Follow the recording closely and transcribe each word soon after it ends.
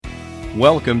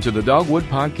Welcome to the Dogwood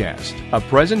Podcast, a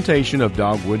presentation of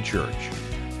Dogwood Church.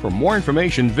 For more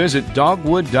information, visit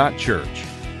dogwood.church.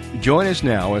 Join us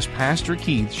now as Pastor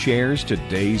Keith shares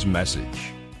today's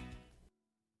message.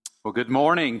 Well, good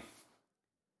morning.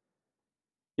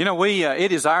 You know,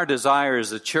 it is our desire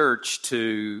as a church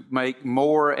to make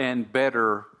more and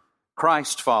better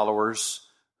Christ followers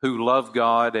who love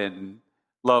God and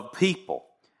love people.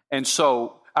 And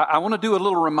so I want to do a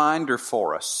little reminder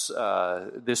for us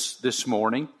this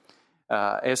morning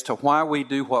as to why we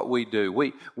do what we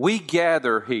do. We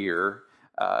gather here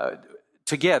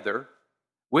together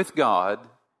with God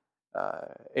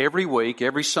every week,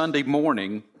 every Sunday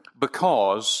morning,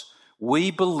 because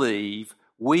we believe,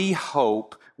 we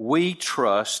hope, we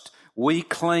trust, we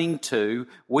cling to,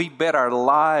 we bet our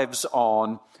lives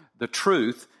on the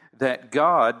truth that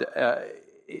God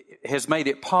has made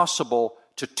it possible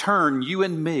to turn you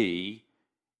and me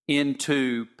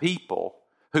into people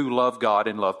who love God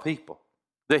and love people.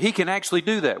 That He can actually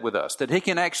do that with us. That He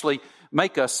can actually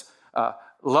make us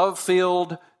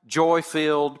love-filled,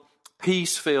 joy-filled,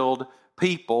 peace-filled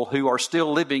people who are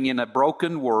still living in a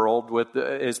broken world, with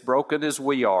as broken as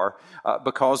we are,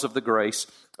 because of the grace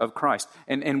of Christ.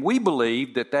 And we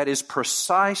believe that that is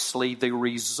precisely the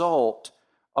result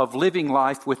of living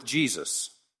life with Jesus.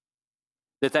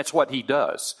 That's what He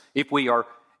does. If we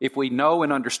know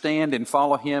and understand and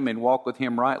follow Him and walk with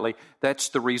Him rightly, that's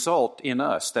the result in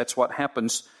us. That's what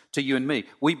happens to you and me.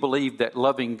 We believe that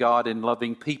loving God and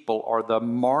loving people are the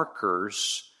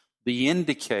markers, the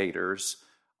indicators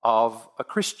of a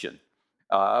Christian.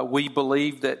 We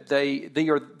believe that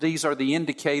these are the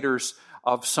indicators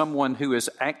of someone who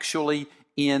is actually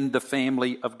in the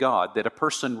family of God, that a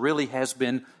person really has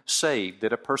been saved,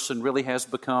 that a person really has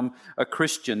become a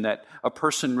Christian, that a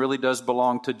person really does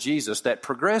belong to Jesus, that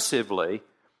progressively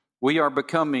we are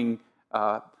becoming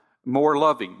more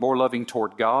loving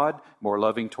toward God, more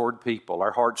loving toward people.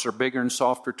 Our hearts are bigger and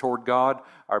softer toward God.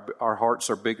 Our hearts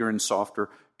are bigger and softer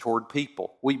toward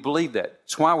people. We believe that.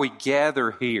 It's why we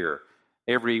gather here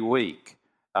every week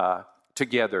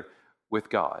together with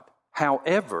God.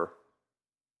 However,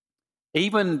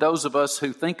 even those of us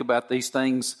who think about these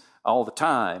things all the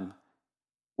time,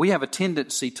 we have a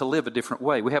tendency to live a different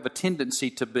way. We have a tendency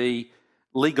to be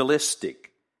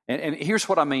legalistic. And here's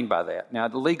what I mean by that. Now,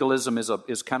 legalism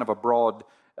is kind of a broad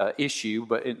issue,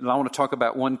 but I want to talk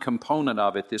about one component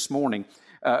of it this morning.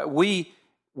 We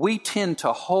tend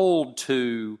to hold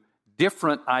to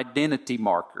different identity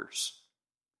markers.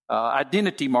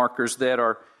 Identity markers that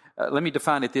are, let me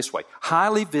define it this way,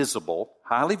 highly visible,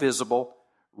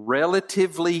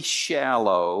 relatively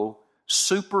shallow,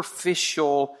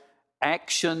 superficial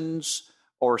actions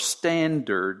or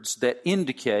standards that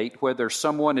indicate whether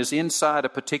someone is inside a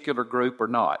particular group or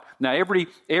not. Now,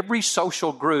 every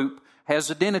social group has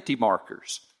identity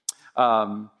markers.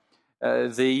 The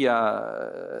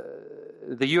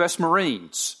U.S.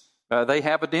 Marines, they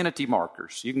have identity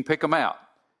markers. You can pick them out.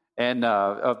 And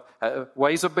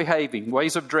ways of behaving,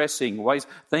 ways of dressing,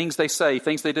 things they say,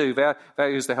 things they do,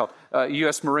 values they hold.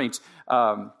 U.S. Marines.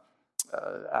 I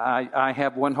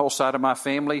have one whole side of my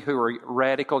family who are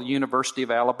radical University of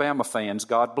Alabama fans.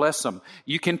 God bless them.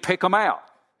 You can pick them out.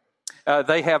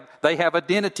 They have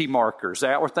identity markers.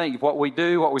 Our thing, what we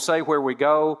do, what we say, where we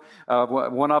go.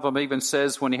 One of them even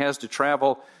says when he has to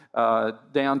travel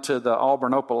down to the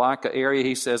Auburn Opelika area,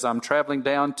 he says, "I'm traveling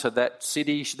down to that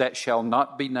city that shall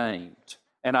not be named."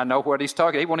 And I know what he's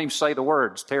talking. He won't even say the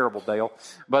words. Terrible, Dale.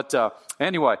 But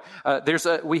anyway,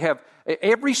 we have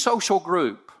every social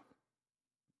group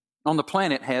on the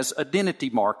planet has identity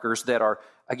markers that are,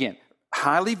 again,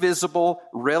 highly visible,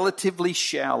 relatively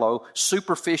shallow,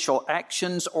 superficial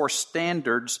actions or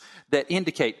standards that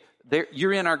indicate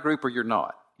you're in our group or you're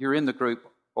not. You're in the group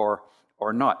or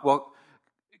not. Well,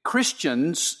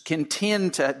 Christians can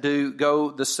tend to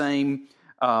go the same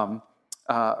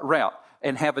route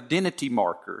and have identity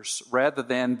markers rather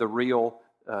than the real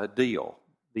deal,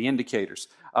 the indicators,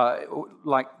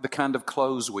 like the kind of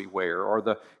clothes we wear or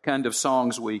the kind of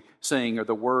songs we sing or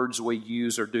the words we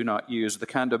use or do not use, the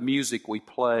kind of music we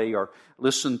play or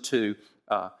listen to.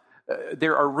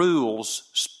 There are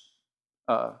rules,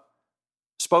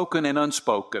 spoken and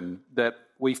unspoken, that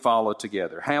we follow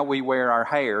together. How we wear our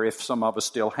hair, if some of us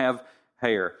still have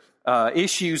hair.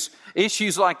 Issues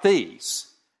like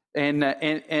these.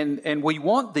 And we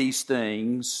want these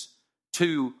things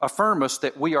to affirm us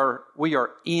that we are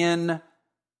in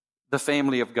the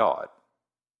family of God,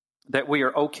 that we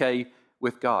are okay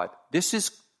with God. This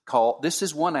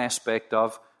is one aspect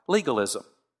of legalism.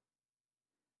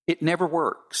 It never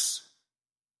works.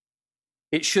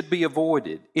 It should be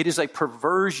avoided. It is a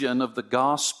perversion of the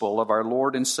gospel of our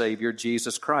Lord and Savior,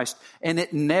 Jesus Christ. And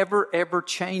it never, ever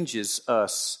changes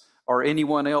us or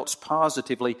anyone else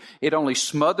positively. It only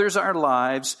smothers our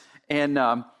lives and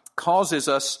causes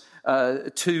us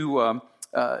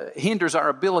hinders our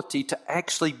ability to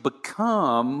actually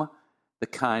become the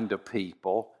kind of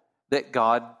people that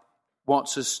God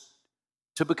wants us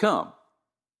to become.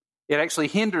 It actually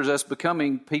hinders us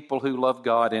becoming people who love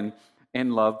God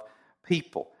and love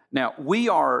people. Now, we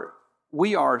are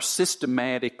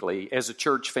systematically, as a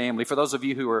church family, for those of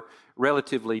you who are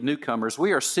relatively newcomers,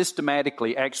 we are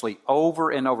systematically actually over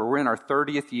and over. We're in our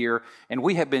 30th year, and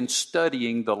we have been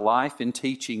studying the life and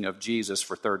teaching of Jesus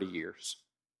for 30 years.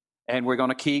 And we're going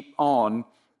to keep on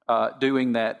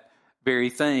doing that very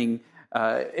thing.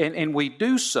 And we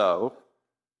do so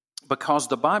because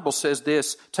the Bible says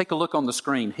this. Take a look on the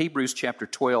screen, Hebrews chapter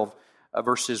 12,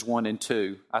 verses 1 and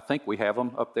 2. I think we have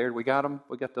them up there. We got them?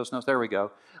 We got those notes? There we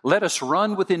go. Let us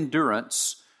run with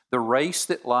endurance the race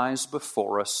that lies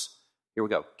before us. Here we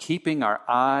go. Keeping our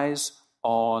eyes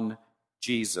on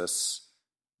Jesus,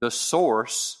 the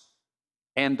source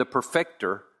and the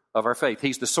perfecter of our faith.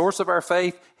 He's the source of our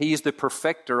faith. He is the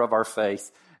perfecter of our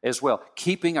faith as well.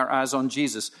 Keeping our eyes on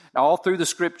Jesus. Now, all through the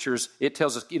Scriptures, it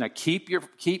tells us,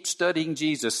 keep studying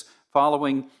Jesus,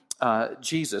 following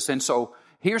Jesus. And so,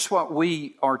 here's what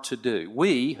we are to do.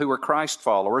 We, who are Christ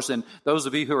followers, and those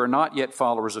of you who are not yet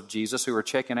followers of Jesus, who are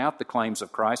checking out the claims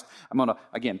of Christ, I'm going to,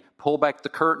 again, pull back the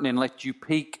curtain and let you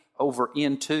peek over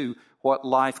into what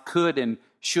life could and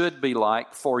should be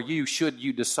like for you, should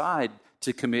you decide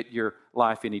to commit your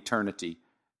life in eternity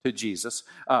to Jesus.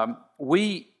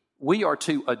 We are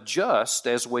to adjust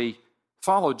as we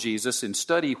follow Jesus and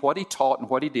study what He taught and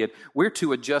what He did. We're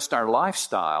to adjust our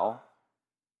lifestyle,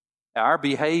 our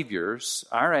behaviors,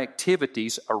 our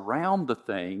activities around the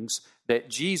things that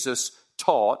Jesus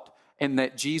taught and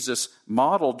that Jesus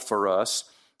modeled for us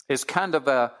as kind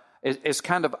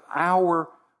of our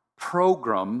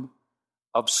program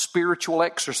of spiritual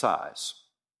exercise,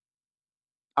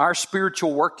 our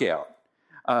spiritual workout,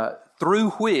 through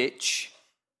which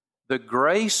the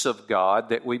grace of God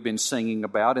that we've been singing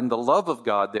about and the love of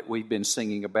God that we've been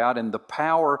singing about and the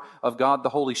power of God, the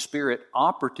Holy Spirit,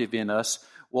 operative in us,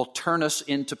 will turn us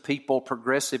into people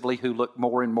progressively who look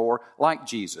more and more like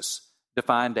Jesus,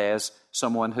 defined as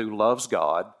someone who loves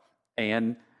God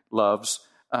and loves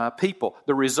people.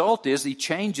 The result is He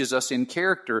changes us in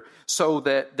character so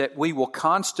that we will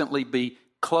constantly be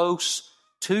close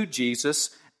to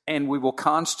Jesus and we will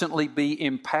constantly be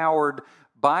empowered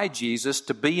by Jesus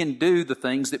to be and do the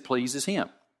things that pleases Him.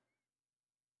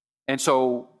 And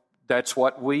so that's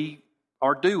what we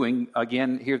are doing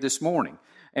again here this morning.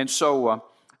 And so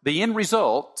the end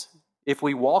result, if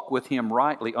we walk with Him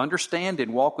rightly, understand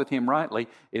and walk with Him rightly,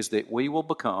 is that we will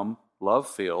become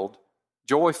love-filled,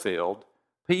 joy-filled,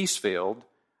 peace-filled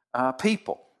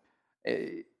people.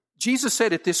 Jesus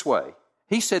said it this way.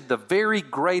 He said the very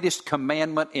greatest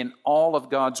commandment in all of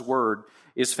God's Word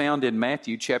is found in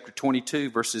Matthew chapter 22,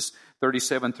 verses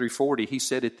 37 through 40. He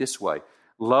said it this way: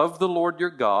 love the Lord your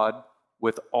God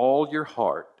with all your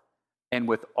heart and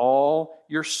with all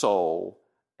your soul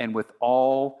and with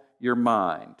all your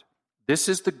mind. This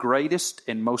is the greatest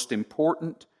and most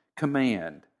important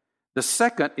command. The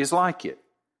second is like it.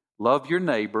 Love your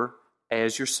neighbor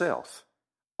as yourself.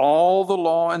 All the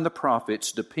law and the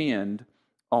prophets depend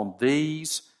on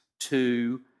these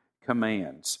two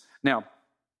commands. Now,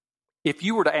 if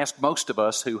you were to ask most of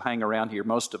us who hang around here,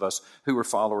 most of us who are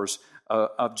followers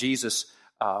of Jesus,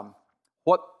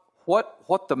 what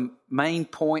the main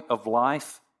point of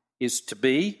life is to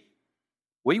be,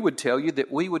 we would tell you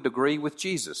that we would agree with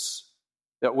Jesus.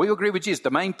 That we agree with Jesus.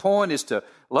 The main point is to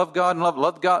love God and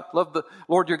love God, love the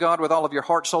Lord your God with all of your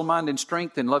heart, soul, mind, and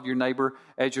strength, and love your neighbor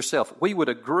as yourself. We would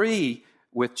agree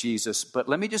with Jesus, but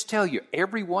let me just tell you,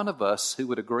 every one of us who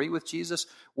would agree with Jesus,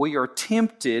 we are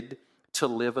tempted to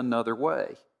live another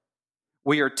way.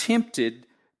 We are tempted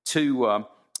to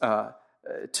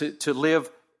live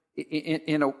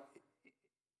in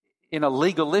a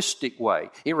legalistic way.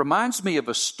 It reminds me of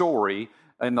a story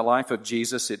in the life of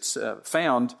Jesus. It's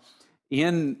found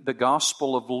in the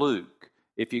Gospel of Luke.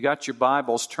 If you got your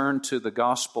Bibles, turn to the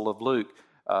Gospel of Luke.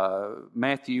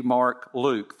 Matthew, Mark,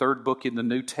 Luke, third book in the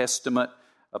New Testament,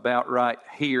 about right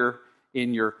here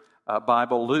in your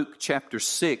Bible. Luke chapter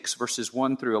 6, verses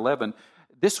 1 through 11.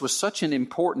 This was such an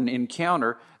important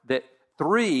encounter that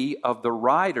 3 of the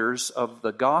writers of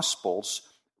the Gospels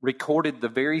recorded the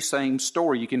very same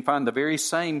story. You can find the very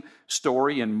same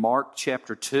story in Mark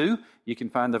chapter 2. You can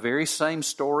find the very same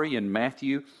story in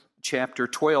Matthew chapter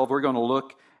 12. We're going to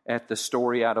look at the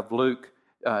story out of Luke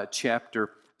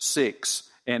chapter 6.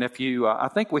 And if you, I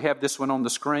think we have this one on the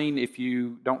screen. If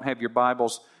you don't have your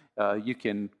Bibles, you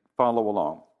can follow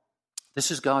along.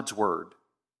 This is God's Word.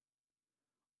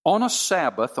 On a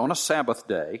Sabbath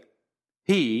day,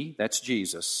 He, that's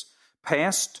Jesus,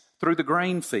 passed through the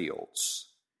grain fields.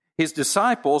 His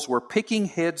disciples were picking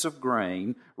heads of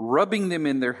grain, rubbing them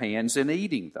in their hands and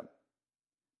eating them.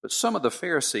 But some of the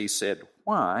Pharisees said,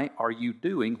 "Why are you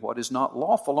doing what is not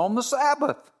lawful on the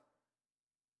Sabbath?"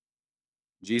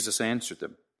 Jesus answered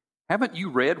them, "Haven't you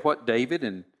read what David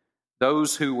and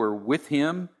those who were with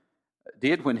him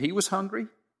did when he was hungry?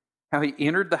 How he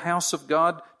entered the house of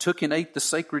God, took and ate the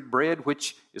sacred bread,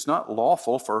 which is not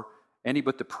lawful for any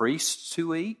but the priests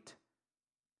to eat?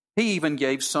 He even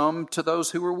gave some to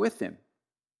those who were with him."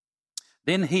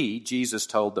 Then he, Jesus,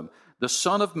 told them, "The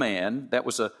Son of Man," that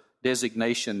was a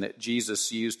designation that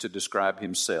Jesus used to describe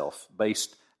himself,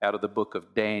 based out of the book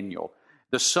of Daniel.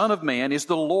 "The Son of Man is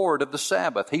the Lord of the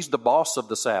Sabbath." He's the boss of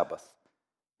the Sabbath.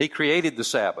 He created the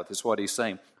Sabbath, is what he's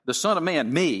saying. "The Son of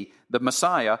Man, me, the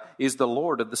Messiah, is the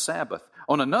Lord of the Sabbath."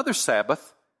 On another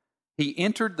Sabbath, he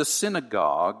entered the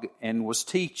synagogue and was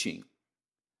teaching.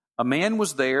 A man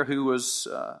was there whose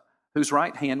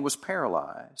right hand was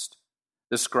paralyzed.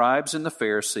 The scribes and the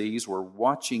Pharisees were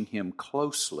watching him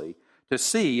closely to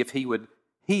see if he would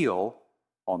heal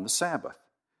on the Sabbath,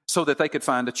 so that they could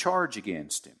find a charge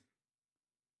against him.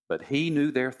 But he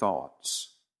knew their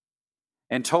thoughts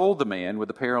and told the man with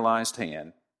the paralyzed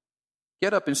hand,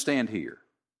 "Get up and stand here."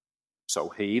 So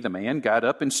he, the man, got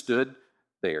up and stood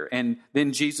there. And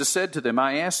then Jesus said to them,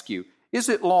 "I ask you, is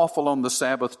it lawful on the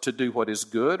Sabbath to do what is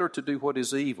good or to do what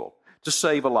is evil, to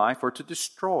save a life or to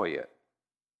destroy it?"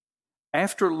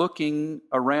 After looking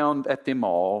around at them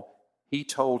all, he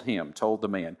told the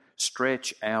man,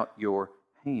 "Stretch out your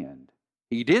hand."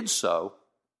 He did so,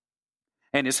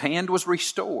 and his hand was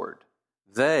restored.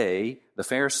 They, the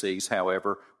Pharisees,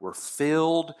 however, were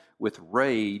filled with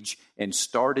rage and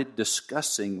started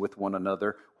discussing with one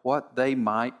another what they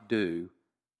might do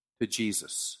to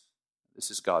Jesus.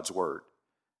 This is God's Word.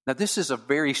 Now, this is a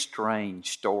very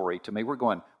strange story to me. We're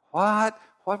going, what?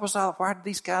 Why did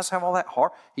these guys have all that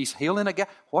heart? He's healing a guy.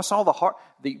 What's all the heart?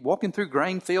 Walking through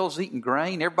grain fields, eating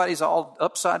grain. Everybody's all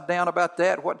upside down about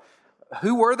that.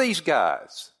 Who were these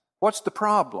guys? What's the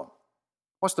problem?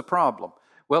 What's the problem?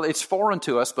 Well, it's foreign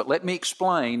to us, but let me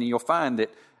explain, and you'll find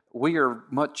that we are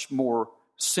much more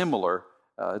similar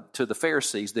to the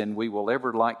Pharisees than we will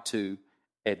ever like to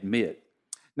admit.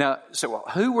 Now, so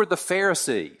who were the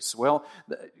Pharisees? Well,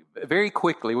 very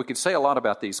quickly, we could say a lot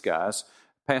about these guys.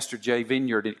 Pastor Jay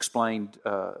Vineyard explained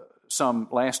some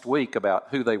last week about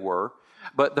who they were.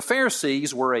 But the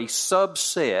Pharisees were a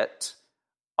subset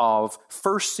of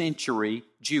first century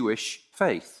Jewish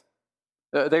faith.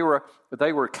 They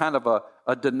were kind of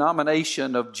a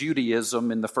denomination of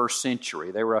Judaism in the first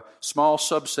century. They were a small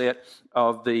subset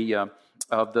of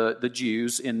the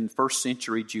Jews in first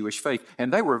century Jewish faith,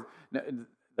 and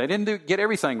they didn't get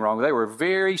everything wrong. They were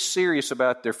very serious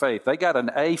about their faith. They got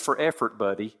an A for effort,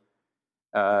 buddy.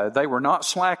 They were not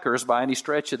slackers by any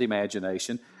stretch of the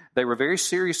imagination. They were very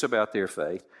serious about their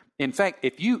faith. In fact,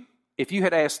 if you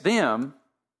had asked them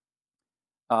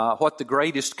what the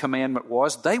greatest commandment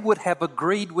was, they would have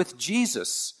agreed with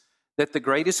Jesus that the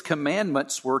greatest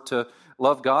commandments were to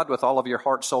love God with all of your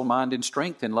heart, soul, mind, and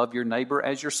strength, and love your neighbor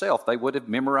as yourself. They would have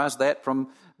memorized that from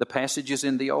the passages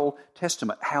in the Old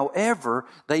Testament. However,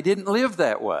 they didn't live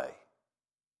that way.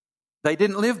 They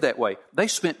didn't live that way. They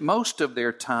spent most of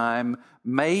their time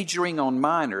majoring on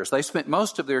minors. They spent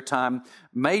most of their time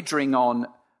majoring on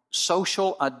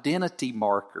social identity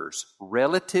markers,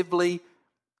 relatively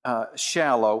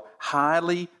shallow,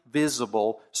 highly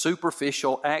visible,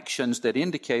 superficial actions that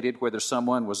indicated whether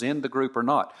someone was in the group or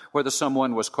not, whether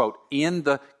someone was, quote, in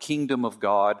the kingdom of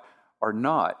God or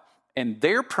not. And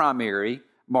their primary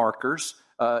markers,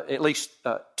 at least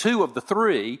two of the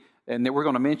three, and that we're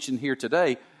going to mention here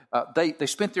today, they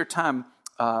spent their time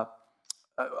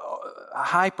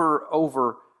hyper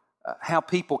over how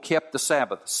people kept the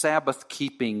Sabbath,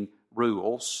 Sabbath-keeping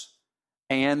rules,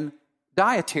 and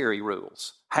dietary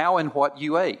rules, how and what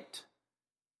you ate.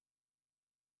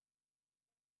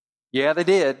 Yeah, they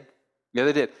did. Yeah,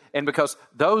 they did. And because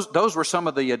those were some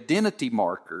of the identity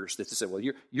markers that they said, well,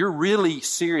 you're really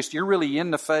serious, you're really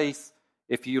in the faith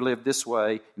if you live this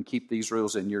way and keep these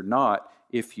rules, and you're not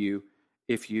if you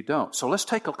don't. So let's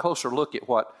take a closer look at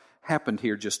what happened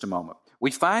here just a moment.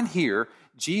 We find here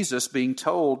Jesus being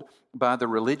told by the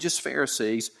religious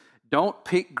Pharisees, don't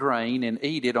pick grain and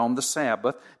eat it on the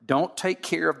Sabbath. Don't take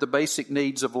care of the basic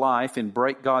needs of life and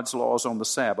break God's laws on the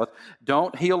Sabbath.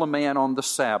 Don't heal a man on the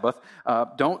Sabbath.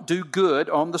 Don't do good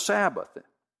on the Sabbath.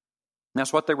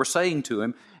 That's what they were saying to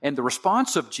him. And the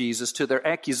response of Jesus to their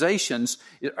accusations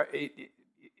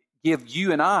give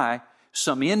you and I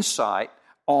some insight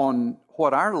on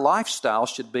what our lifestyle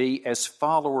should be as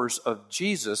followers of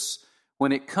Jesus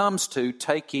when it comes to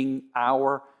taking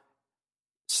our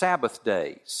Sabbath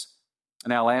days.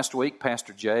 Now, last week,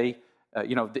 Pastor Jay,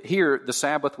 here the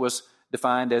Sabbath was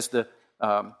defined as the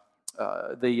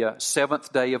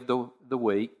seventh day of the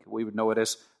week. We would know it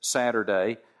as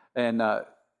Saturday, and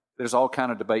there's all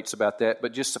kind of debates about that.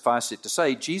 But just suffice it to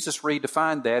say, Jesus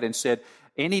redefined that and said,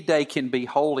 any day can be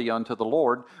holy unto the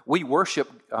Lord. We worship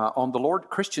on the Lord.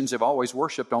 Christians have always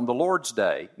worshiped on the Lord's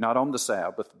day, not on the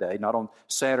Sabbath day, not on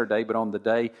Saturday, but on the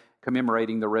day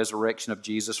commemorating the resurrection of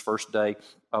Jesus, first day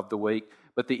of the week.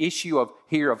 But the issue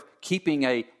of keeping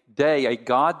a day, a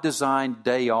God-designed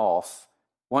day off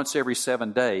once every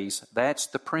 7 days, that's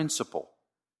the principle.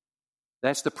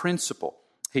 That's the principle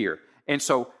here. And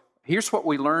so here's what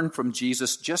we learn from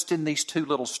Jesus just in these two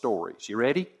little stories. You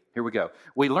ready? Here we go.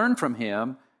 We learn from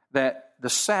him that the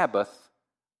Sabbath,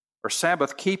 or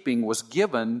Sabbath keeping, was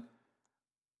given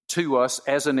to us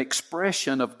as an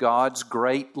expression of God's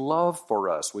great love for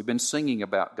us. We've been singing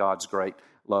about God's great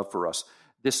love for us.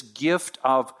 This gift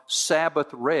of Sabbath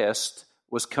rest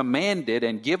was commanded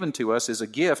and given to us as a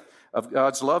gift of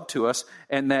God's love to us,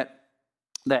 and that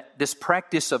this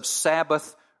practice of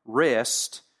Sabbath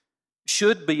rest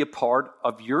should be a part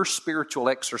of your spiritual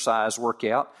exercise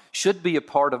workout, should be a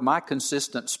part of my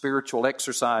consistent spiritual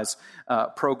exercise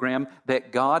program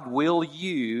that God will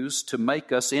use to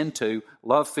make us into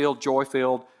love-filled,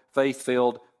 joy-filled,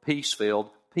 faith-filled, peace-filled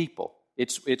people.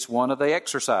 It's one of the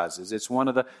exercises. It's one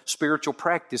of the spiritual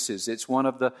practices. It's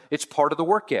part of the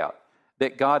workout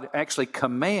that God actually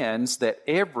commands that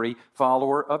every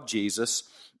follower of Jesus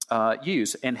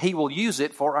use. And He will use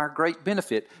it for our great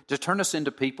benefit to turn us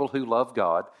into people who love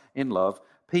God and love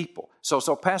people.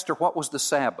 So Pastor, what was the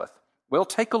Sabbath? Well,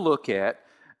 take a look at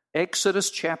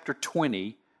Exodus chapter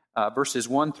 20, verses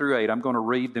 1 through 8. I'm going to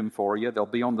read them for you. They'll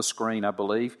be on the screen, I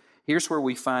believe. Here's where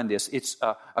we find this. It's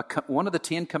one of the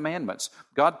 10 commandments.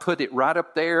 God put it right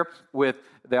up there with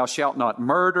thou shalt not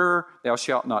murder, thou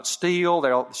shalt not steal,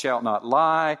 thou shalt not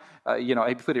lie.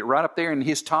 He put it right up there in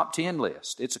His top 10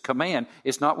 list. It's a command.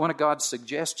 It's not one of God's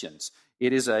suggestions.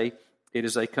 It is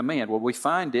a command. Well, we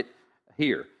find it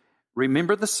here.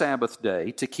 Remember the Sabbath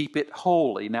day to keep it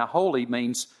holy. Now, holy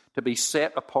means to be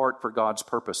set apart for God's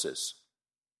purposes.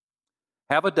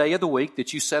 Have a day of the week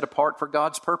that you set apart for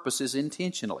God's purposes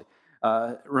intentionally.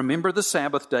 Remember the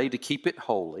Sabbath day to keep it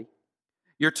holy.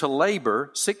 You're to labor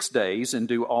 6 days and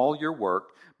do all your work,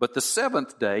 but the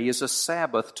seventh day is a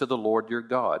Sabbath to the Lord your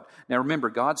God. Now remember,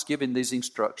 God's given these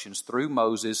instructions through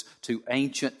Moses to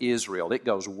ancient Israel. It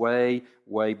goes way,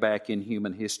 way back in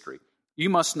human history. You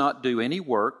must not do any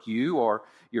work, you or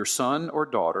your son or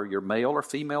daughter, your male or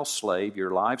female slave,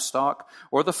 your livestock,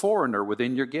 or the foreigner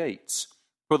within your gates.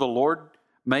 For the Lord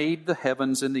made the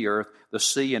heavens and the earth, the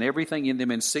sea, and everything in them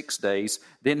in 6 days.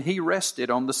 Then He rested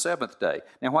on the seventh day.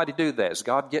 Now, why did He do that? Does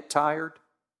God get tired?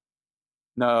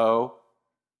 No,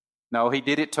 He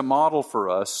did it to model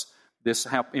for us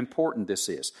how important this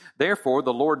is. Therefore,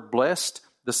 the Lord blessed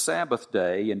the Sabbath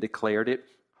day and declared it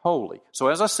holy. So,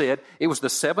 as I said, it was the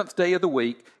seventh day of the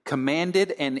week,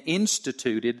 commanded and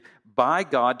instituted by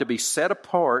God to be set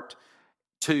apart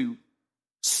to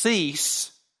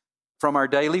cease from our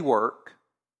daily work,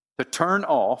 to turn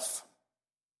off,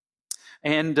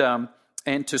 and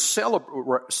to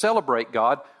celebrate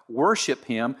God, worship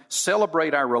Him,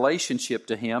 celebrate our relationship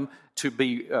to Him, to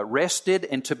be rested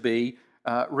and to be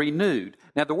renewed.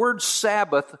 Now, the word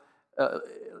Sabbath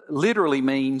literally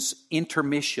means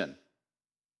intermission.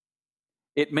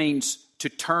 It means to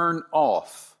turn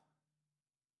off.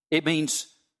 It means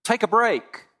take a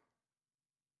break.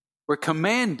 We're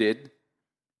commanded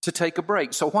to take a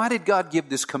break. So why did God give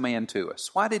this command to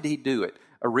us? Why did He do it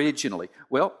originally?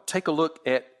 Well, take a look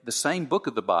at the same book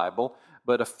of the Bible,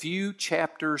 but a few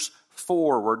chapters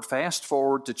forward, fast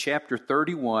forward to chapter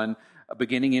 31,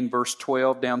 beginning in verse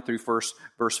 12 down through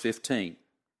verse 15.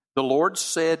 The Lord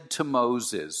said to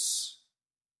Moses,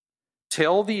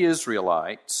 "Tell the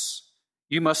Israelites,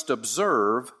 you must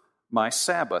observe my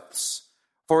Sabbaths,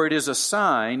 for it is a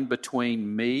sign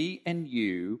between me and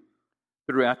you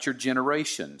throughout your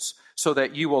generations, so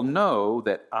that you will know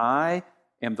that I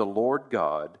am the Lord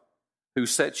God who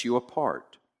sets you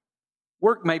apart.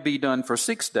 Work may be done for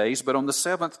 6 days, but on the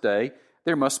seventh day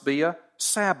there must be a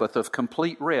Sabbath of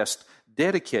complete rest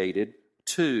dedicated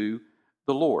to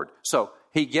the Lord." So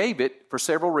He gave it for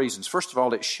several reasons. First of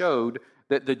all, it showed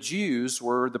that the Jews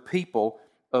were the people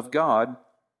of God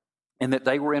and that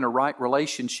they were in a right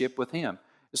relationship with Him.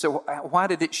 So why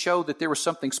did it show that there was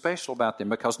something special about them?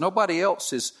 Because nobody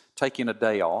else is taking a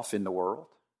day off in the world.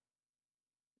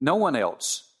 No one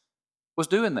else was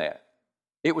doing that.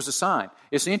 It was a sign.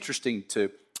 It's interesting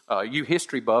to you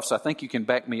history buffs, I think you can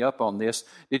back me up on this.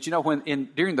 Did you know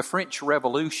during the French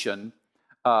Revolution,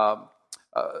 the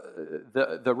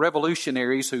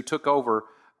revolutionaries who took over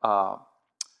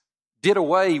did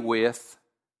away with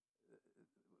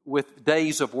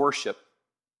days of worship,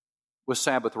 with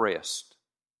Sabbath rest.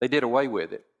 They did away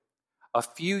with it. A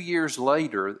few years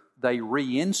later, they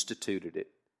reinstituted it.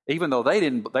 Even though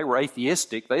they were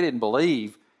atheistic, they didn't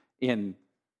believe in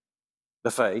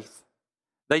the faith.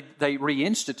 They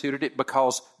reinstituted it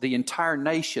because the entire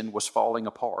nation was falling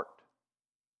apart,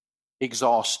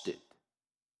 exhausted,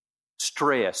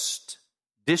 stressed,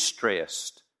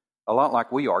 distressed, a lot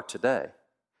like we are today.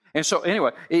 And so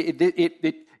anyway,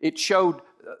 it showed,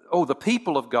 the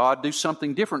people of God do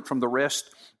something different from the rest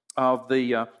of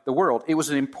the world. It was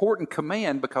an important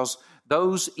command because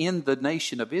those in the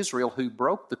nation of Israel who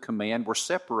broke the command were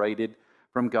separated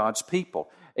from God's people.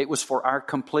 It was for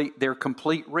their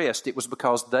complete rest. It was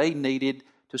because they needed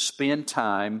to spend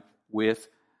time with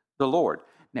the Lord.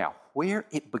 Now, where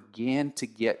it began to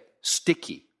get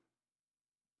sticky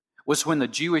was when the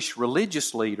Jewish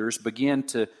religious leaders began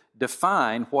to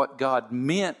define what God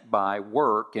meant by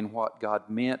work and what God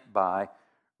meant by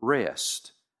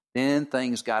rest. Then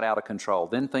things got out of control.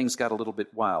 Then things got a little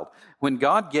bit wild. When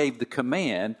God gave the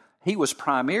command, He was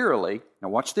primarily, now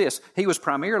watch this, He was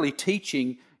primarily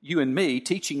teaching you and me,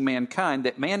 teaching mankind,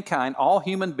 that mankind, all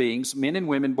human beings, men and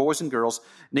women, boys and girls,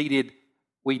 it's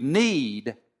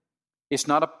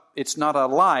not a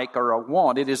like or a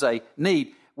want, it is a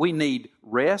need. We need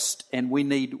rest and we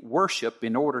need worship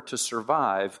in order to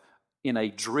survive in a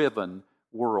driven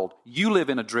world. You live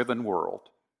in a driven world.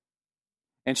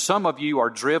 And some of you are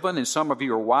driven, and some of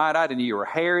you are wide-eyed, and you are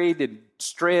harried and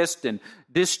stressed and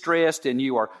distressed, and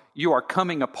you are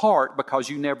coming apart because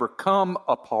you never come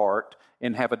apart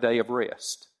and have a day of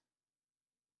rest.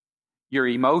 Your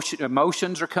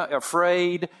emotions are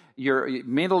afraid.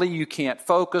 Mentally, you can't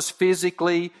focus.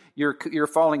 Physically, you're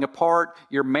falling apart.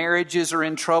 Your marriages are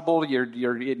in trouble.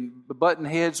 You're in button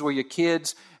heads with your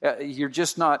kids.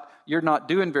 You're not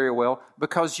doing very well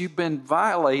because you've been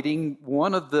violating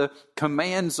one of the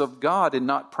commands of God and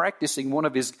not practicing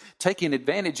taking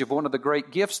advantage of one of the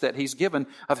great gifts that He's given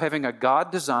of having a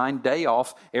God-designed day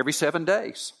off every 7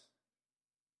 days.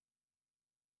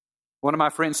 One of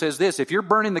my friends says this: if you're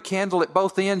burning the candle at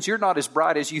both ends, you're not as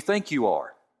bright as you think you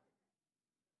are.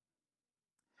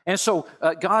 And so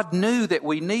God knew that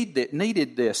we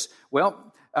needed this.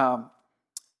 Well,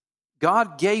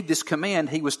 God gave this command.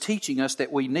 He was teaching us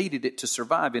that we needed it to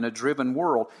survive in a driven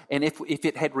world. And if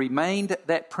it had remained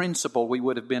that principle, we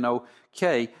would have been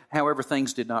okay. However,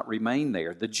 things did not remain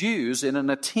there. The Jews, in an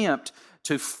attempt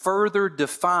to further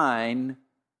define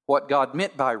what God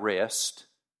meant by rest,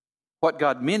 what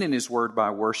God meant in His Word by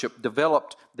worship,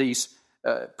 developed these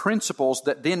principles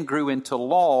that then grew into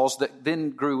laws, that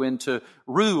then grew into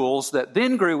rules, that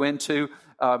then grew into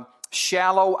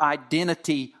shallow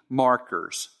identity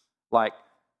markers like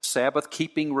Sabbath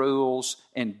keeping rules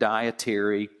and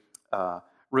dietary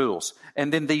rules.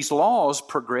 And then these laws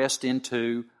progressed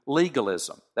into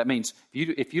legalism. That means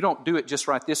if you don't do it just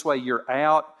right this way, you're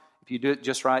out. If you do it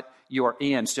just right, you are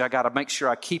in. So I got to make sure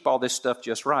I keep all this stuff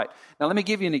just right. Now let me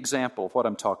give you an example of what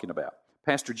I'm talking about.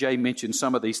 Pastor Jay mentioned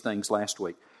some of these things last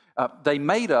week. They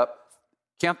made up,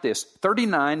 count this,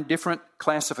 39 different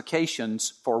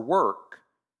classifications for work.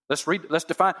 Let's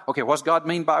define, okay, what does God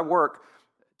mean by work?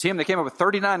 Tim, they came up with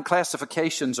 39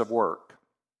 classifications of work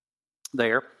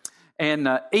there. And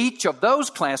each of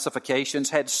those classifications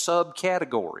had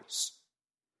subcategories.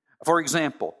 For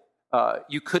example,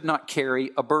 you could not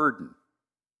carry a burden.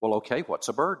 Well, okay, what's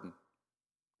a burden?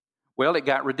 Well, it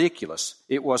got ridiculous.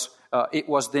 It was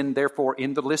then, therefore,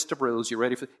 in the list of rules, you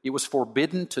ready for it? It was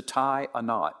forbidden to tie a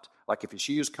knot. Like if your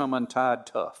shoes come untied,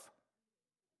 tough.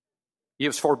 It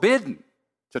was forbidden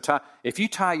to tie. If you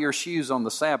tie your shoes on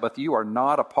the Sabbath, you are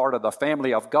not a part of the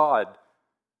family of God.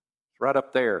 It's right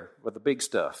up there with the big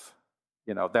stuff.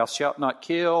 You know, thou shalt not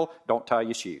kill, don't tie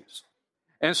your shoes.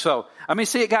 And so,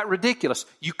 it got ridiculous.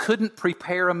 You couldn't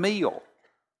prepare a meal.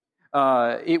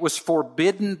 It was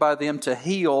forbidden by them to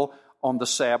heal on the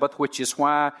Sabbath, which is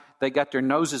why they got their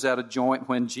noses out of joint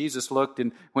when Jesus looked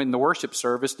when the worship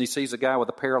service and He sees a guy with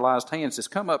a paralyzed hand and says,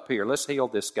 come up here, let's heal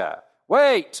this guy.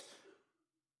 Wait!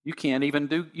 You can't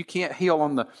heal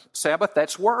on the Sabbath,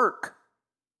 that's work.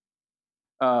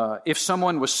 If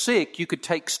someone was sick, you could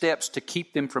take steps to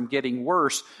keep them from getting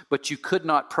worse, but you could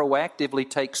not proactively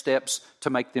take steps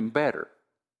to make them better.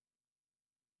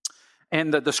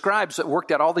 And the scribes that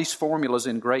worked out all these formulas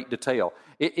in great detail.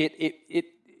 It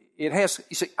has,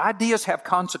 you see, ideas have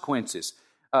consequences.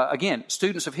 Again,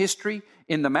 students of history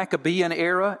in the Maccabean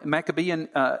era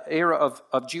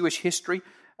of Jewish history,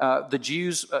 the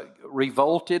Jews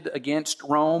revolted against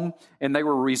Rome, and they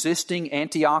were resisting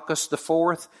Antiochus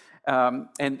IV.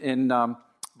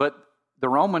 But the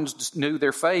Romans knew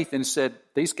their faith and said,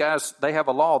 these guys, they have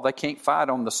a law. They can't fight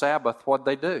on the Sabbath. What'd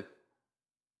they do?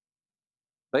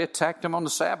 They attacked them on the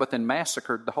Sabbath and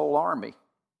massacred the whole army.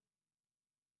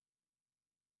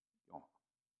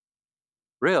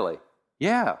 Really?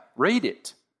 Yeah, read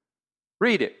it.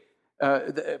 Read it.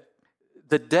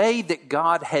 The day that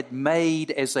God had made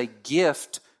as a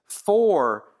gift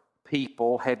for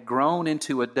people had grown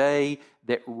into a day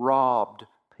that robbed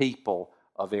people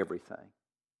of everything.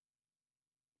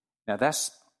 Now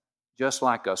that's just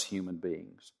like us human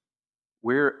beings.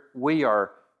 We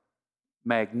are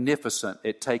magnificent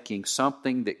at taking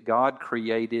something that God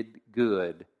created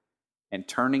good and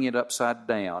turning it upside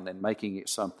down and making it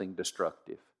something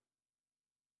destructive.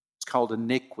 It's called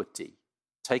iniquity,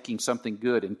 taking something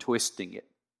good and twisting it.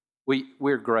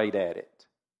 We're great at it.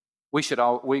 We should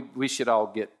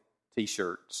all get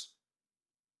T-shirts.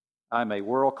 I'm a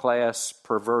world-class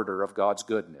perverter of God's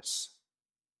goodness.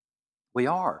 We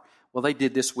are. Well, they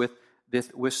did this with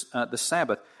the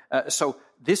Sabbath. So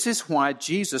this is why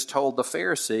Jesus told the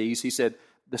Pharisees, he said,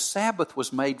 the Sabbath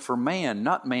was made for man,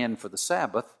 not man for the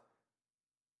Sabbath.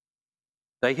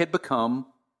 They had become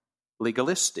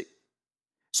legalistic.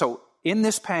 So in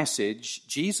this passage,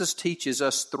 Jesus teaches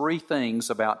us three things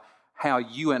about how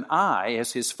you and I,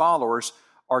 as His followers,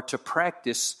 are to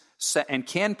practice and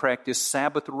can practice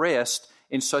Sabbath rest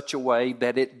in such a way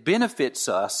that it benefits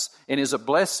us and is a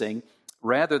blessing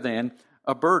rather than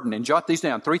a burden. And jot these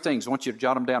down. Three things. I want you to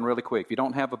jot them down really quick. If you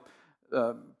don't have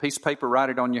a piece of paper, write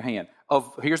it on your hand.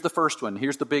 Here's the first one.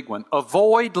 Here's the big one.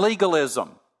 Avoid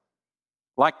legalism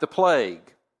like the plague.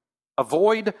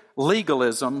 Avoid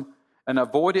legalism and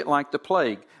avoid it like the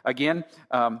plague. Again,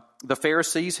 the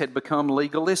Pharisees had become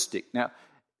legalistic. Now,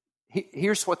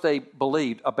 here's what they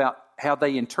believed about how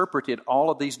they interpreted all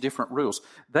of these different rules.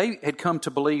 They had come to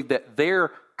believe that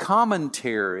their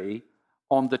commentary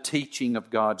on the teaching of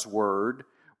God's Word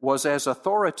was as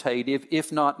authoritative,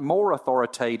 if not more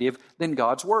authoritative, than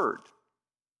God's Word.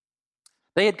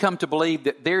 They had come to believe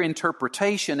that their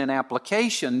interpretation and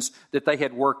applications that they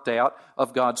had worked out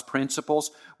of God's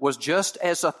principles was just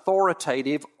as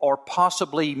authoritative or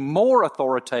possibly more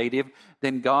authoritative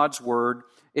than God's Word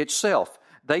itself.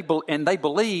 They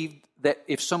believed that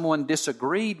if someone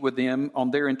disagreed with them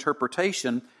on their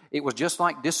interpretation, it was just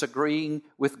like disagreeing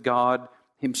with God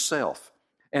Himself.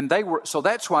 So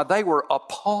that's why they were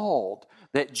appalled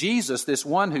that Jesus, this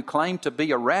one who claimed to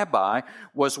be a rabbi,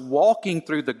 was walking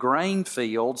through the grain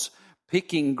fields,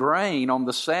 picking grain on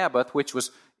the Sabbath, which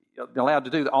was allowed to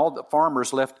do. All the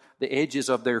farmers left the edges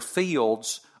of their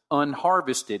fields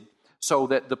unharvested so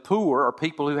that the poor or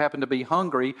people who happened to be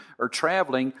hungry or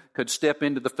traveling could step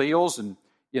into the fields and,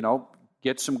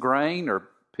 get some grain or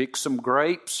pick some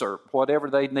grapes or whatever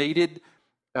they needed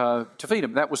to feed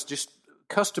them. That was just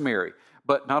customary.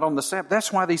 But not on the Sabbath.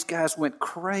 That's why these guys went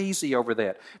crazy over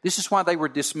that. This is why they were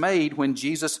dismayed when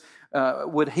Jesus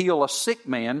would heal a sick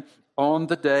man on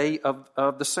the day of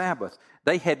the Sabbath.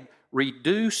 They had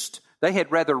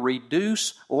rather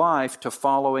reduced life to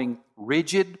following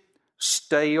rigid,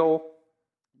 stale,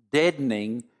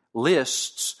 deadening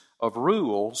lists of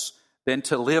rules than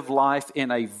to live life in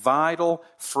a vital,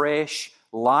 fresh,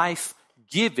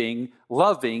 life-giving,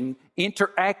 loving,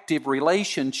 interactive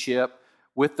relationship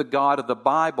with the God of the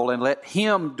Bible and let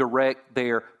Him direct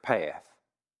their path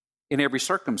in every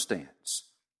circumstance.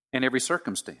 In every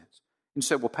circumstance. And you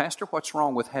say, well, Pastor, what's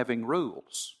wrong with having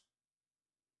rules?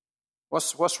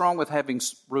 What's wrong with having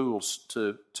rules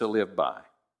to live by?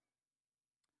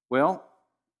 Well,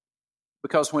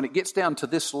 because when it gets down to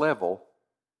this level,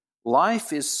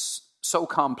 life is so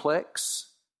complex,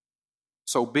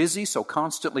 so busy, so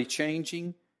constantly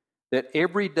changing, that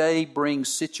every day brings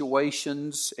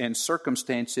situations and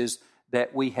circumstances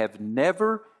that we have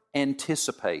never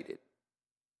anticipated,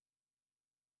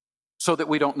 so that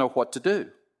we don't know what to do.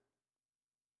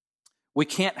 We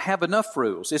can't have enough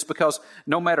rules. It's because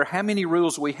no matter how many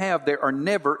rules we have, there are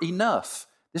never enough.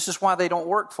 This is why they don't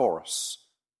work for us.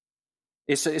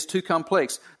 It's too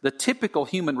complex. The typical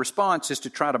human response is to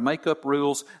try to make up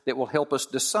rules that will help us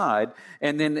decide.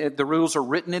 And then the rules are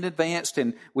written in advance,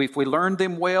 and if we learn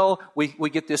them well, we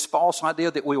get this false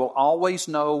idea that we will always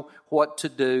know what to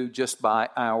do just by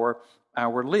our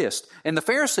list. And the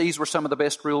Pharisees were some of the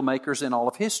best rule makers in all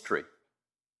of history.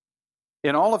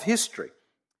 In all of history.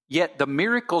 Yet the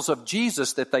miracles of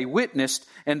Jesus that they witnessed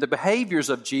and the behaviors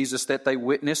of Jesus that they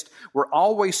witnessed were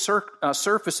always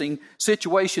surfacing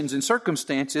situations and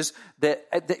circumstances that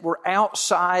were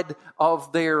outside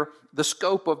of the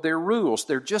scope of their rules.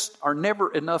 There just are never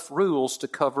enough rules to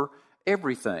cover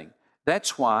everything.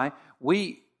 That's why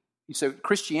you say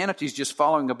Christianity is just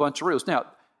following a bunch of rules. Now,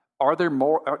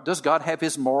 does God have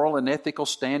His moral and ethical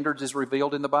standards as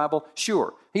revealed in the Bible?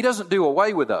 Sure. He doesn't do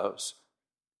away with those.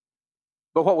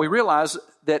 But what we realize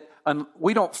that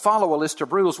we don't follow a list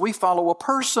of rules, we follow a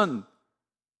person.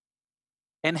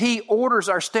 And He orders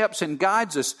our steps and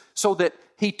guides us so that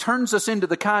He turns us into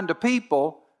the kind of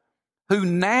people who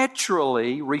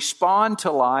naturally respond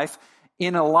to life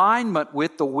in alignment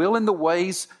with the will and the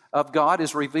ways of God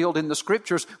as revealed in the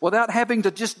Scriptures without having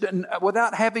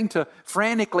to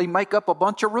frantically make up a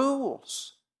bunch of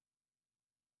rules.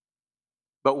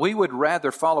 But we would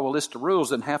rather follow a list of rules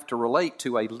than have to relate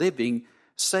to a living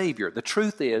Savior. The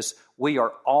truth is, we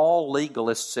are all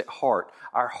legalists at heart.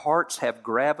 Our hearts have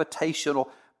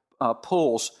gravitational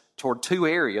pulls toward two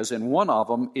areas, and one of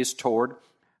them is toward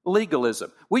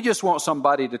legalism. We just want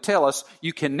somebody to tell us,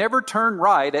 you can never turn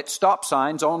right at stop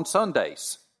signs on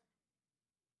Sundays.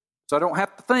 So I don't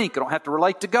have to think, I don't have to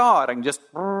relate to God, I can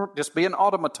just be an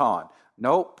automaton.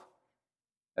 Nope.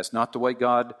 That's not the way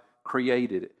God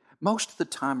created it. Most of the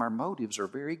time, our motives are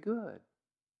very good.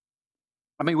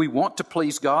 I mean, we want to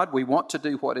please God. We want to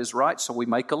do what is right, so we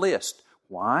make a list.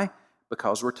 Why?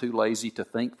 Because we're too lazy to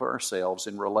think for ourselves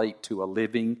and relate to a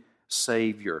living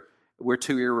Savior. We're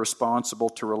too irresponsible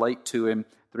to relate to Him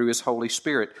through His Holy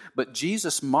Spirit. But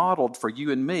Jesus modeled for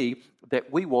you and me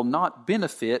that we will not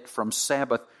benefit from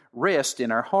Sabbath rest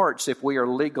in our hearts if we are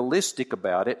legalistic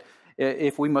about it,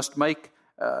 if we must make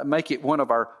it one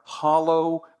of our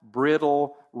hollow,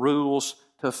 brittle rules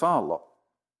to follow.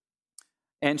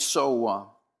 And so,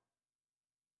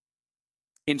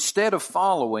 instead of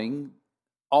following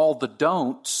all the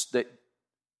don'ts that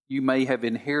you may have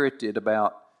inherited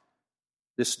about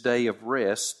this day of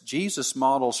rest, Jesus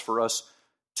models for us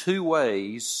two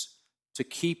ways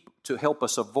to help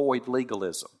us avoid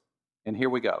legalism. And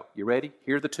here we go. You ready?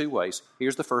 Here are the two ways.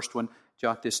 Here's the first one.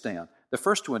 Jot this down. The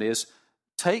first one is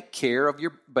take care of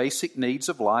your basic needs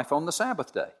of life on the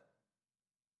Sabbath day.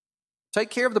 Take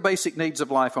care of the basic needs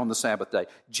of life on the Sabbath day.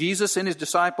 Jesus and His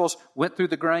disciples went through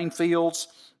the grain fields,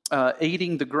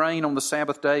 eating the grain on the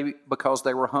Sabbath day because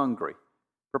they were hungry.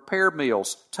 Prepare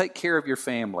meals. Take care of your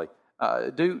family.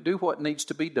 Do what needs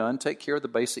to be done. Take care of the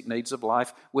basic needs of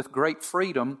life with great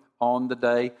freedom on the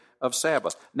day of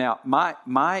Sabbath. Now,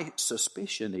 my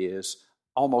suspicion is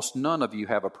almost none of you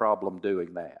have a problem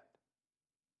doing that.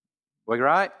 We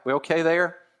right? We okay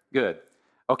there? Good.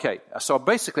 Okay, so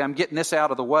basically I'm getting this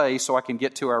out of the way so I can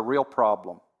get to our real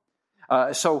problem.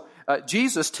 So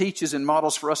Jesus teaches and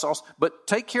models for us also, but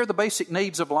take care of the basic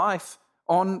needs of life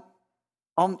on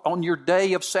your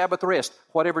day of Sabbath rest,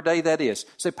 whatever day that is.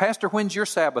 Say, Pastor, when's your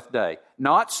Sabbath day?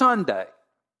 Not Sunday.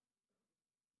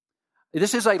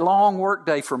 This is a long work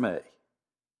day for me.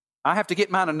 I have to get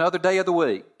mine another day of the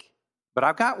week, but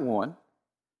I've got one.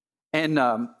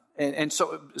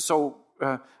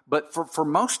 But for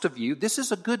most of you, this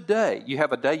is a good day. You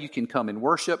have a day you can come and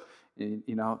worship,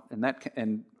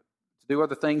 and do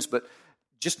other things. But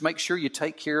just make sure you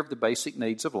take care of the basic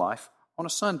needs of life on a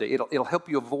Sunday. It'll help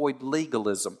you avoid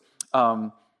legalism.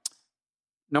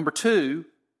 Number two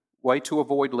way to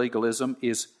avoid legalism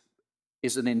is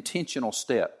an intentional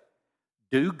step.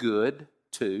 Do good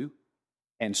to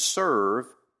and serve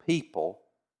people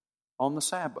on the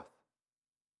Sabbath.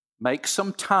 Make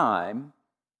some time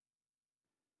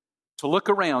to look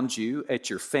around you at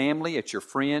your family, at your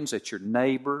friends, at your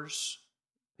neighbors,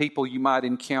 people you might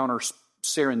encounter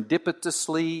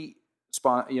serendipitously,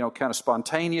 kind of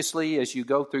spontaneously as you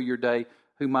go through your day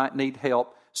who might need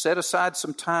help. Set aside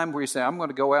some time where you say, I'm going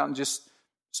to go out and just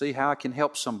see how I can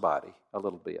help somebody a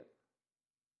little bit.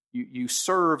 You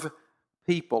serve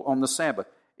people on the Sabbath.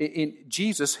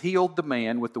 Jesus healed the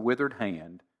man with the withered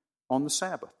hand on the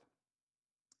Sabbath.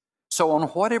 So on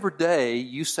whatever day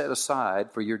you set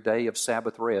aside for your day of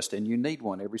Sabbath rest, and you need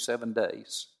one every 7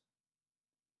 days,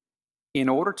 in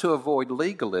order to avoid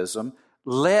legalism,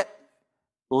 let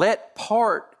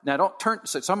part, now don't turn,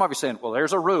 some of you are saying, well,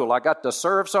 there's a rule, I got to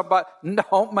serve somebody.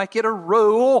 Don't make it a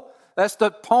rule. That's the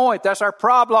point. That's our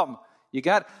problem.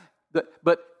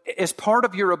 But as part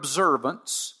of your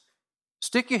observance,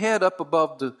 stick your head up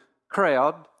above the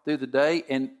crowd through the day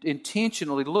and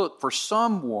intentionally look for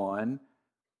someone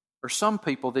or some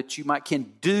people that you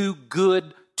can do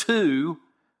good to,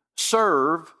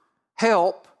 serve,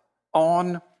 help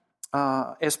on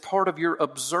as part of your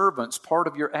observance, part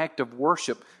of your act of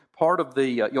worship, part of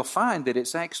the, you'll find that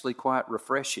it's actually quite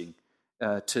refreshing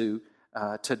to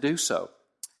do so.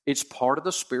 It's part of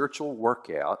the spiritual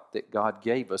workout that God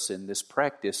gave us in this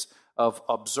practice of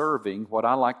observing what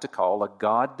I like to call a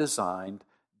God-designed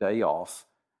day off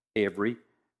every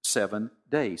 7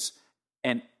 days.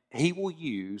 And He will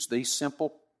use these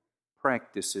simple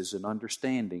practices and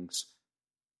understandings.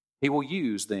 He will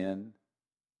use then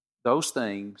those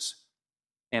things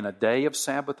and a day of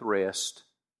Sabbath rest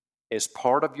as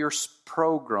part of your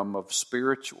program of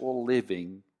spiritual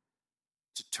living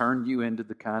to turn you into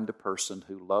the kind of person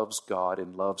who loves God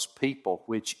and loves people,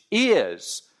 which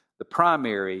is the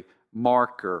primary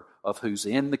marker of who's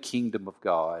in the kingdom of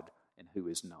God and who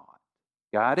is not.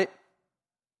 Got it?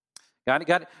 Got it?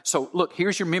 Got it? So look,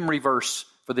 here's your memory verse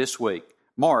for this week.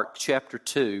 Mark chapter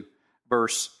 2,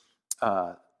 verse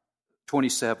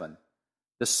 27.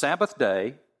 The Sabbath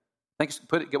day,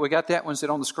 we got that one? Is it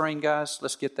on the screen, guys?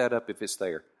 Let's get that up if it's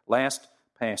there. Last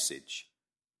passage.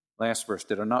 Last verse.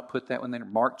 Did I not put that one there?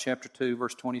 Mark chapter 2,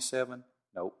 verse 27?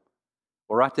 Nope.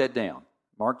 Well, write that down.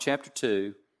 Mark chapter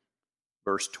 2,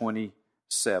 verse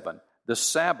 27. The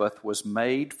Sabbath was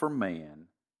made for man,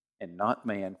 and not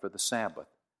man for the Sabbath.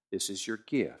 This is your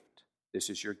gift. This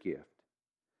is your gift.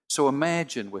 So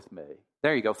imagine with me.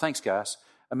 There you go. Thanks, guys.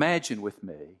 Imagine with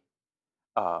me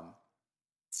a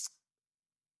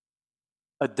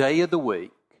day of the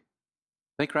week.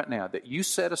 Think right now that you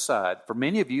set aside. For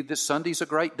many of you, this Sunday's a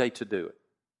great day to do it.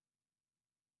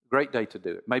 Great day to do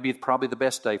it. Maybe probably the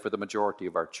best day for the majority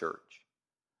of our church.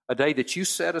 A day that you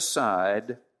set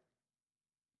aside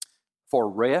for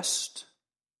rest,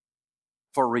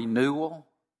 for renewal,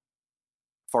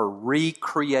 for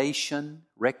recreation,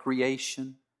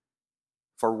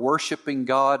 for worshiping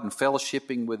God and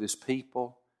fellowshipping with His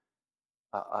people.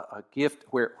 A gift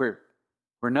where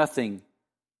nothing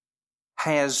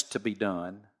has to be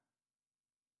done.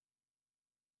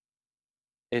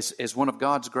 As one of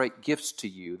God's great gifts to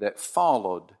you that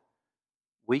followed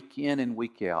week in and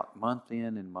week out, month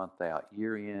in and month out,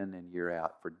 year in and year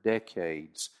out for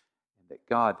decades, and that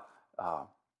God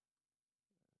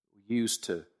used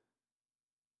to,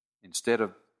 instead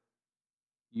of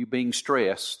you being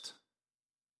stressed,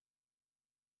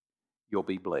 you'll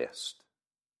be blessed.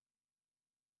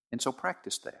 And so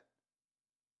practice that.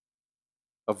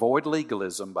 Avoid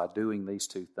legalism by doing these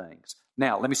two things.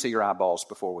 Now, let me see your eyeballs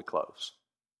before we close.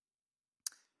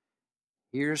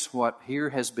 Here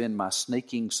has been my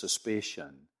sneaking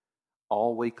suspicion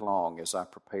all week long as I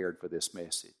prepared for this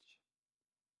message.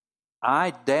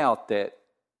 I doubt that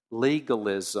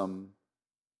legalism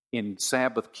in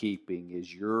Sabbath keeping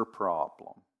is your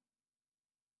problem.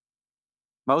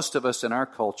 Most of us in our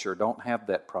culture don't have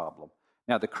that problem.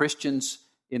 Now, the Christians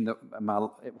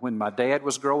when my dad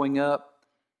was growing up,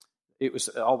 it was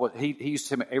always, he used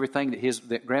to tell me everything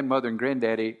that grandmother and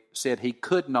granddaddy said he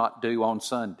could not do on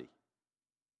Sunday.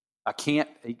 I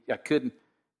couldn't,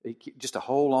 just a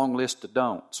whole long list of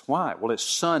don'ts. Why? Well, it's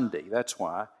Sunday, that's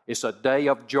why. It's a day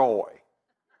of joy.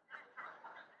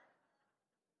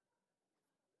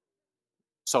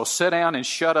 So sit down and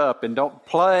shut up and don't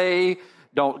play,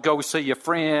 don't go see your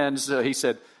friends. He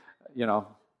said,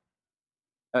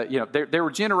 there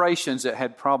were generations that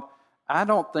had problems. I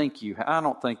don't think you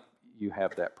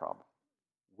have that problem.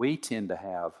 We tend to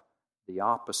have the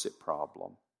opposite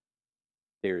problem.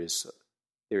 There is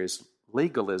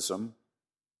legalism,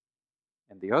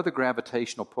 and the other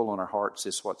gravitational pull on our hearts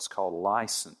is what's called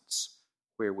license,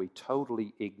 where we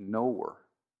totally ignore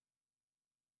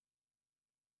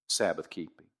Sabbath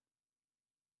keeping.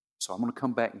 So I'm going to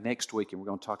come back next week and we're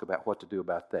going to talk about what to do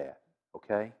about that.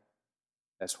 Okay?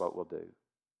 That's what we'll do.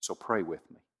 So pray with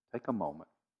me. Take a moment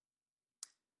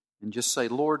and just say,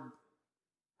 Lord,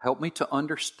 help me to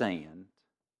understand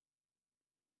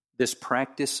this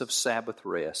practice of Sabbath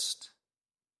rest.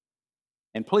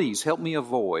 And please help me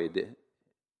avoid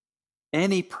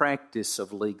any practice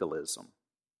of legalism,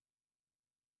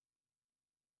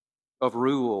 of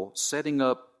setting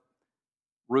up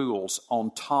rules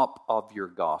on top of your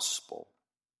gospel.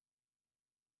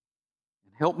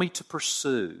 And help me to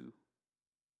pursue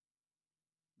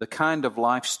the kind of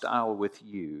lifestyle with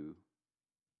you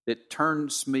that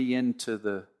turns me into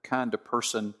the kind of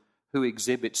person who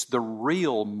exhibits the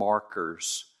real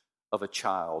markers of a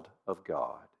child of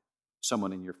God,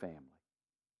 someone in your family.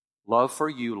 Love for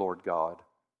you, Lord God,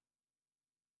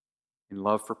 and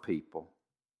love for people.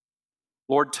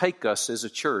 Lord, take us as a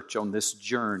church on this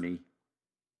journey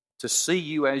to see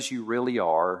you as you really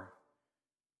are,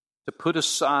 to put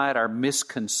aside our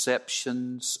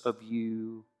misconceptions of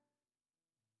you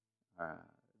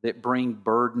that bring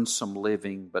burdensome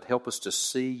living, but help us to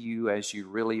see you as you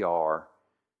really are,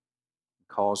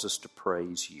 cause us to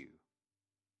praise you.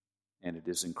 And it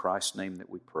is in Christ's name that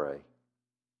we pray.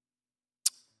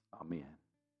 Amen.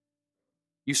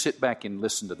 You sit back and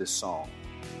listen to this song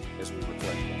as we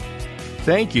reflect on this.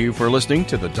 Thank you for listening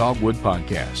to the Dogwood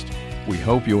Podcast. We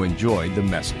hope you enjoyed the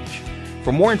message.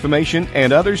 For more information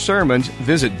and other sermons,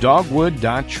 visit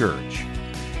dogwood.church.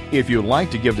 If you'd like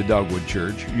to give to Dogwood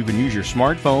Church, you can use your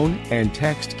smartphone and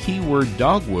text keyword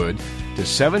Dogwood to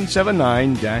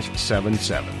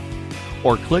 779-77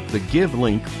 or click the Give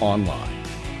link online.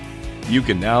 You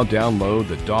can now download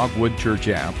the Dogwood Church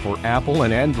app for Apple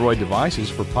and Android devices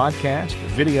for podcast,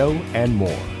 video, and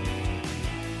more.